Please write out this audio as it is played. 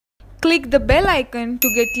Click the bell icon to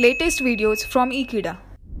get latest videos from Ekeeda.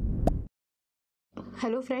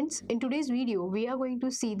 Hello friends, in today's video we are going to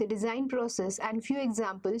see the design process and few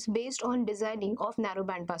examples based on designing of narrow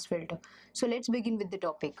bandpass filter. So let's begin with the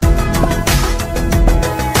topic.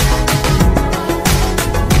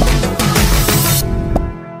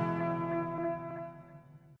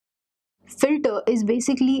 Filter is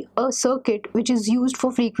basically a circuit which is used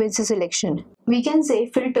for frequency selection. We can say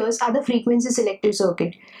filters are the frequency selective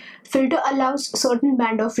circuit. Filter allows certain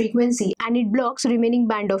band of frequency and it blocks remaining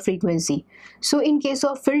band of frequency. So in case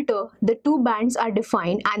of filter, the two bands are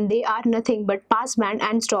defined and they are nothing but pass band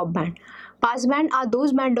and stop band. Pass band are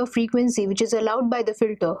those band of frequency which is allowed by the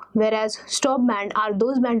filter, whereas stop band are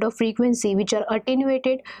those band of frequency which are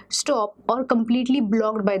attenuated, stopped or completely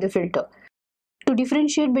blocked by the filter. To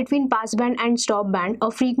differentiate between passband and stop band, a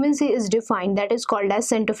frequency is defined that is called as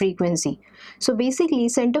center frequency. So basically,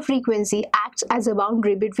 center frequency acts as a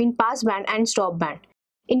boundary between passband and stop band.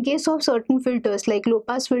 In case of certain filters like low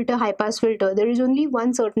pass filter, high pass filter, there is only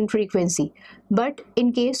one certain frequency. But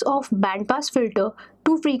in case of band pass filter,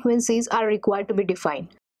 two frequencies are required to be defined.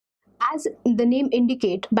 As the name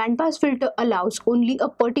indicates, bandpass filter allows only a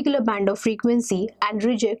particular band of frequency and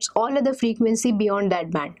rejects all other frequency beyond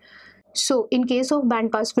that band. So in case of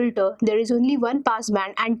bandpass filter, there is only one pass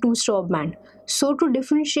band and two stop band. So to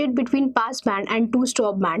differentiate between pass band and two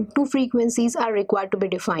stop band, two frequencies are required to be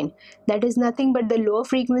defined. That is nothing but the lower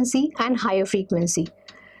frequency and higher frequency.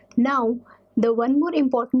 Now, the one more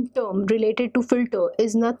important term related to filter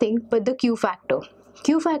is nothing but the Q factor.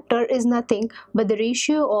 Q factor is nothing but the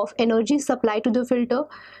ratio of energy supplied to the filter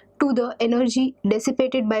to the energy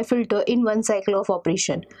dissipated by filter in one cycle of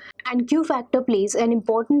operation. And Q factor plays an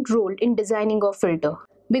important role in designing of filter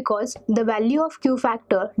because the value of Q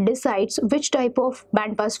factor decides which type of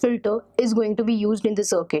bandpass filter is going to be used in the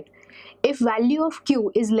circuit. If value of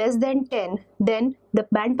Q is less than 10, then the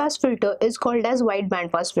bandpass filter is called as wide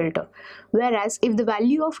bandpass filter. Whereas if the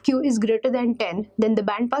value of Q is greater than 10, then the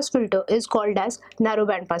bandpass filter is called as narrow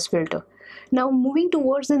bandpass filter. Now moving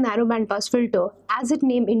towards the narrow bandpass filter, as its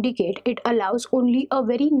name indicates, it allows only a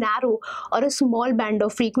very narrow or a small band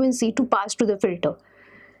of frequency to pass to the filter.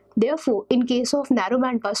 Therefore, in case of narrow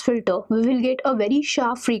bandpass filter, we will get a very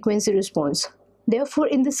sharp frequency response. Therefore,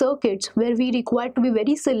 in the circuits where we require to be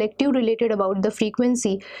very selective related about the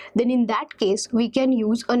frequency, then in that case, we can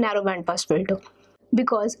use a narrow bandpass filter.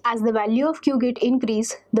 Because as the value of Q get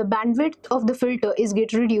increased, the bandwidth of the filter is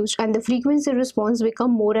get reduced and the frequency response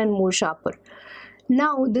become more and more sharper.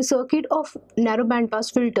 Now the circuit of narrow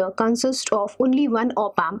bandpass filter consists of only one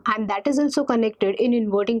op-amp and that is also connected in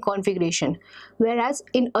inverting configuration. Whereas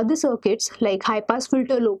in other circuits like high pass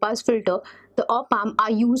filter, low pass filter, the op-amp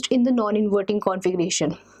are used in the non-inverting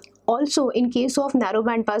configuration. Also in case of narrow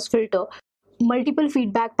bandpass filter, multiple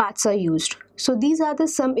feedback paths are used. So these are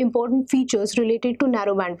some important features related to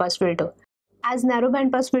narrow bandpass filter. As narrow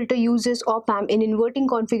bandpass filter uses op-amp in inverting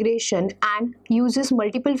configuration and uses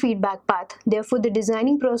multiple feedback path, therefore the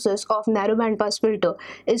designing process of narrow bandpass filter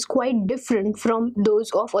is quite different from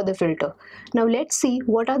those of other filter. Now let's see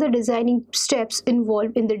what are the designing steps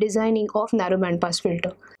involved in the designing of narrow bandpass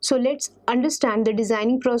filter. So let's understand the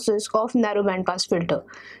designing process of narrow bandpass filter.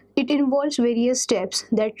 It involves various steps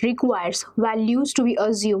that requires values to be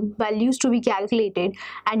assumed, values to be calculated,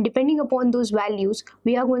 and depending upon those values,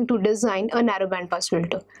 we are going to design a narrow bandpass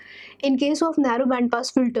filter. In case of narrow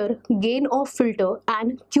bandpass filter, gain of filter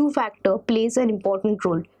and Q factor plays an important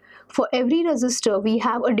role. For every resistor, we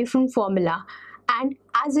have a different formula and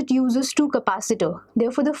as it uses two capacitor.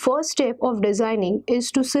 Therefore, the first step of designing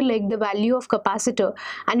is to select the value of capacitor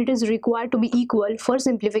and it is required to be equal for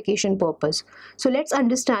simplification purpose. So let's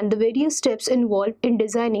understand the various steps involved in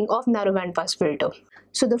designing of narrow bandpass filter.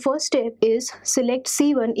 So the first step is select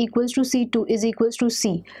C1 equals to C2 is equals to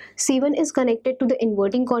C. C1 is connected to the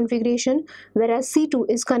inverting configuration whereas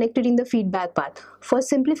C2 is connected in the feedback path. For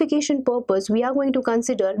simplification purpose, we are going to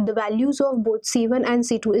consider the values of both C1 and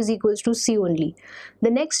C2 is equals to C only.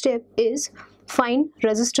 The next step is find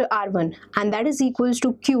resistor R1 and that is equals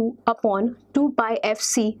to Q upon 2 pi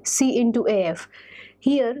FC C into AF.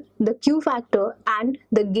 Here the Q factor and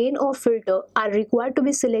the gain of filter are required to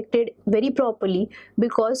be selected very properly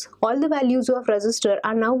because all the values of resistor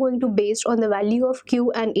are now going to be based on the value of Q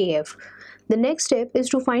and AF. The next step is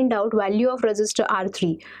to find out value of resistor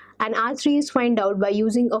R3 and R3 is find out by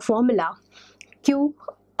using a formula Q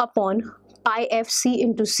upon pi FC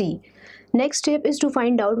into C. Next step is to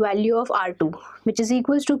find out value of R2 which is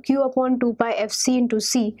equals to Q upon 2 pi FC into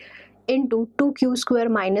C into 2Q square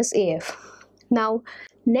minus AF. Now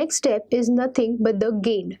next step is nothing but the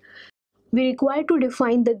gain. we require to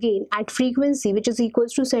define the gain at frequency which is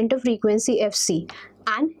equals to center frequency Fc,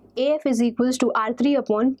 and AF is equals to R3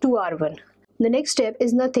 upon 2R1. The next step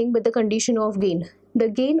is nothing but the condition of gain. The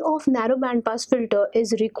gain of narrow bandpass filter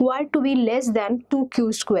is required to be less than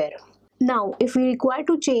 2q square. Now, if we require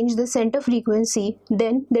to change the center frequency,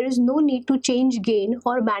 then there is no need to change gain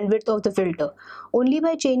or bandwidth of the filter. Only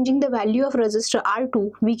by changing the value of resistor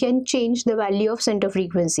R2, we can change the value of center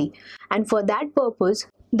frequency. And for that purpose,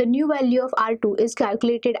 the new value of R2 is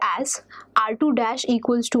calculated as R2 dash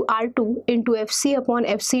equals to R2 into Fc upon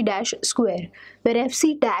Fc dash square, where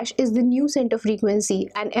Fc dash is the new center frequency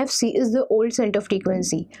and Fc is the old center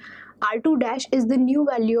frequency. R2 dash is the new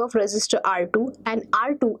value of resistor R2 and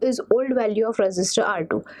R2 is old value of resistor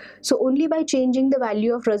R2. So only by changing the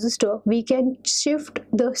value of resistor, we can shift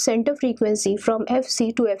the center frequency from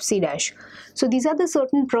Fc to Fc dash. So these are the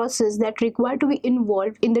certain processes that require to be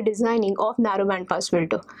involved in the designing of narrow bandpass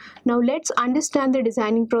filter. Now let's understand the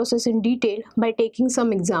designing process in detail by taking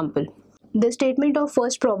some example. The statement of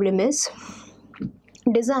first problem is: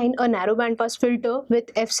 design a narrow bandpass filter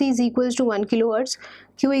with Fc is equals to 1 kHz,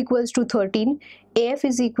 Q equals to 13, AF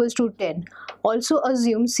is equals to 10. Also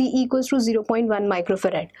assume C equals to 0.1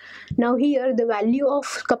 microfarad. Now here the value of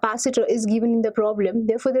capacitor is given in the problem,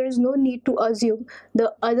 therefore there is no need to assume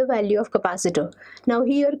the other value of capacitor. Now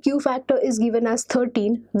here Q factor is given as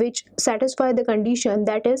 13, which satisfy the condition,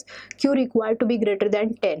 that is Q required to be greater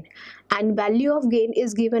than 10, and value of gain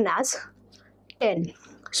is given as 10.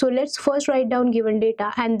 So let's first write down given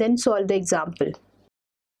data and then solve the example.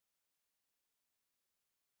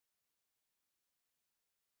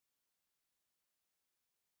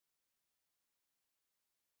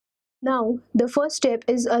 Now, the first step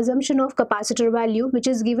is assumption of capacitor value, which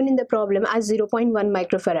is given in the problem as 0.1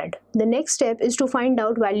 microfarad. The next step is to find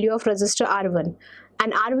out value of resistor R1,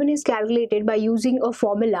 and R1 is calculated by using a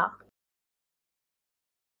formula.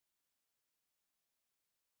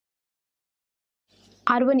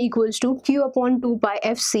 R1 equals to Q upon 2 pi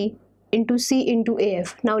Fc into C into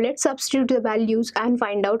AF. Now let's substitute the values and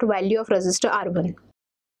find out value of resistor R1.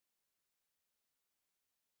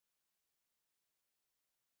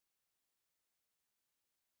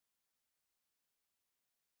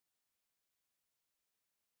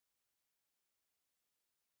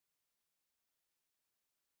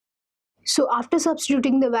 So after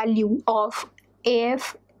substituting the value of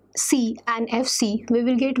AF, C and FC, we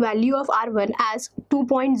will get value of R1 as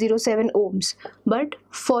 2.07 ohms. But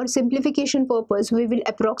for simplification purpose, we will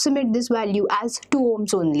approximate this value as 2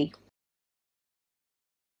 ohms only.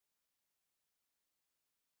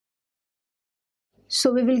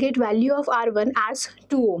 So we will get value of R1 as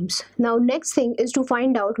 2 ohms. Now next thing is to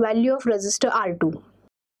find out value of resistor R2.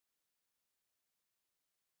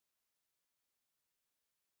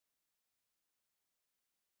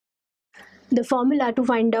 The formula to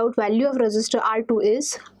find out value of resistor R2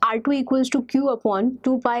 is R2 equals to Q upon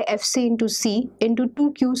 2 pi Fc into C into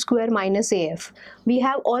 2Q square minus AF. We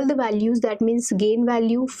have all the values, that means gain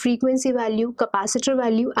value, frequency value, capacitor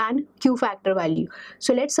value and Q factor value.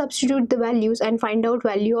 So let's substitute the values and find out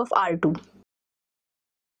value of R2.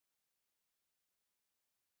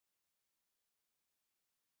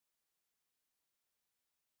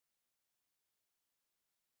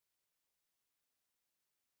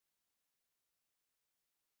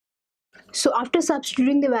 So after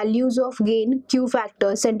substituting the values of gain, Q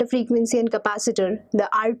factor, center frequency and capacitor, the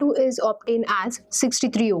R2 is obtained as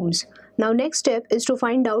 63 ohms. Now next step is to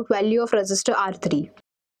find out value of resistor R3.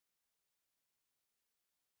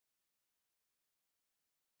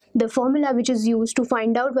 The formula which is used to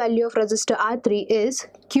find out value of resistor R3 is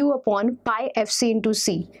Q upon pi Fc into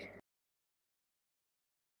C.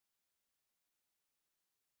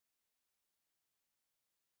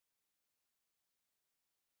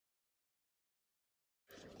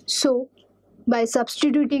 So by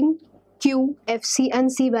substituting Q, Fc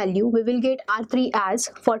and C value, we will get R3 as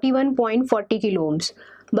 41.40 kilo ohms.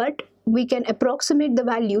 But we can approximate the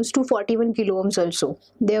values to 41 kilo ohms also.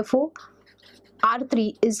 Therefore,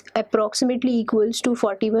 R3 is approximately equals to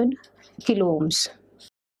 41 kilo ohms.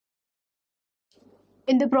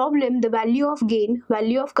 In the problem, the value of gain,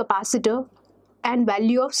 value of capacitor and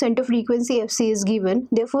value of center frequency Fc is given,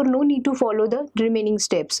 therefore no need to follow the remaining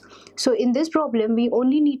steps. So in this problem, we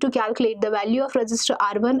only need to calculate the value of resistor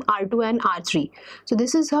R1, R2 and R3. So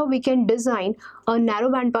this is how we can design a narrow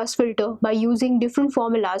bandpass filter by using different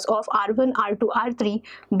formulas of R1, R2, R3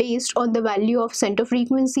 based on the value of center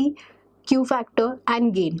frequency, Q factor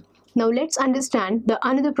and gain. Now let's understand the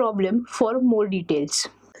another problem for more details.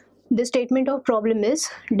 The statement of problem is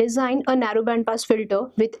design a narrow bandpass filter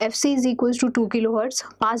with FC is equals to 2 kHz,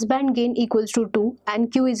 passband gain equals to 2 and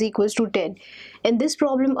Q is equals to 10. In this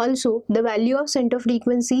problem also, the value of center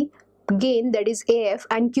frequency, gain that is AF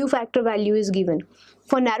and Q factor value is given.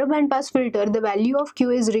 For narrow bandpass filter, the value of Q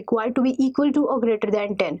is required to be equal to or greater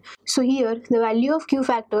than 10. So here the value of Q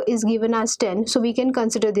factor is given as 10, so we can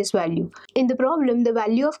consider this value. In the problem, the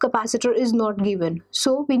value of capacitor is not given.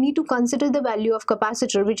 So we need to consider the value of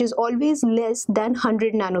capacitor, which is always less than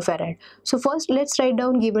 100 nanofarad. So first let's write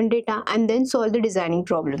down given data and then solve the designing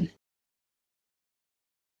problem.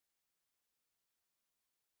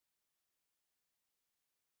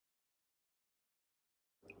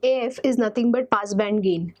 AF is nothing but passband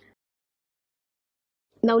gain.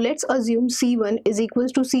 Now let's assume C1 is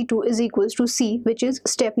equals to C2 is equals to C, which is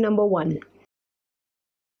step number 1.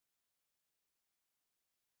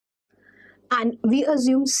 And we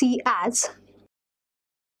assume C as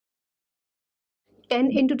 10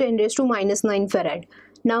 into 10 raised to minus 9 farad.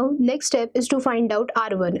 Now next step is to find out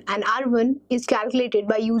R1, and R1 is calculated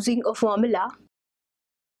by using a formula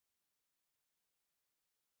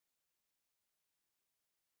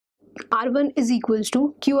R1 is equals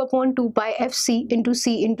to Q upon 2 pi FC into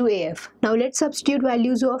C into AF. Now let's substitute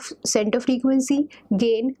values of center frequency,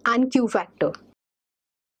 gain and Q factor.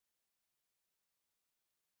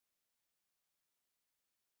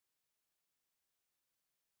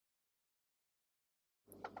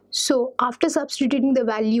 So after substituting the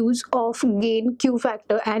values of gain, Q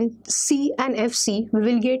factor and C and FC, we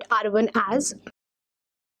will get R1 as,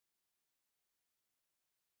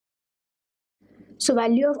 so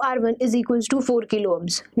value of R1 is equals to 4 kilo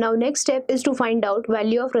ohms. Now next step is to find out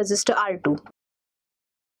value of resistor R2.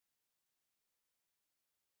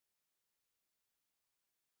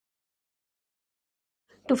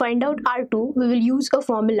 To find out R2, we will use a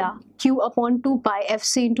formula Q upon 2 pi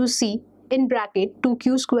FC into C in bracket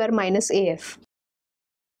 2Q square minus AF.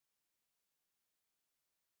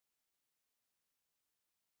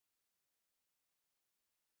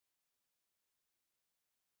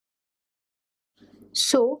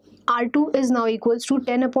 So R2 is now equals to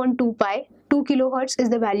 10 upon 2 pi. 2 kilohertz is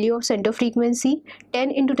the value of center frequency,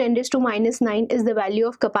 10 into 10 raised to minus 9 is the value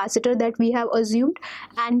of capacitor that we have assumed,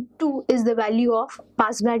 and 2 is the value of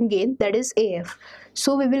passband gain, that is AF.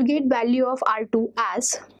 So we will get value of R2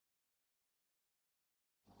 as,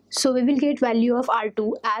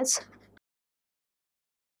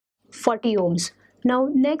 40 ohms. Now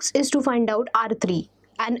next is to find out R3,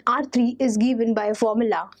 and R3 is given by a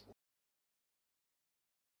formula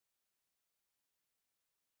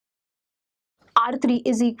R3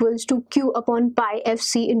 is equals to Q upon pi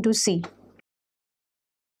FC into C.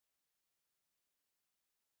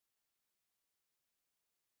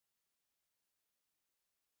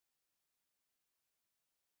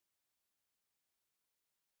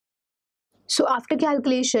 So after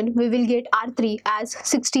calculation, we will get R3 as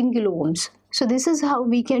 16 kilo ohms. So this is how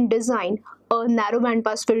we can design a narrow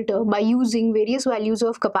bandpass filter by using various values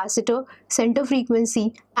of capacitor, center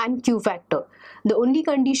frequency and Q factor. The only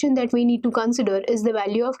condition that we need to consider is the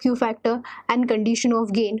value of Q factor and condition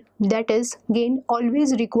of gain, that is gain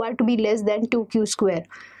always required to be less than 2Q square.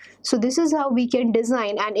 So this is how we can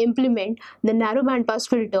design and implement the narrow bandpass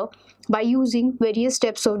filter by using various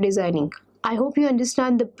steps of designing. I hope you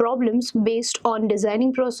understand the problems based on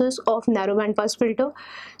designing process of narrow bandpass filter.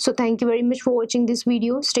 So thank you very much for watching this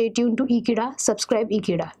video. Stay tuned to Ekeeda. Subscribe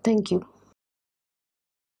Ekeeda. Thank you.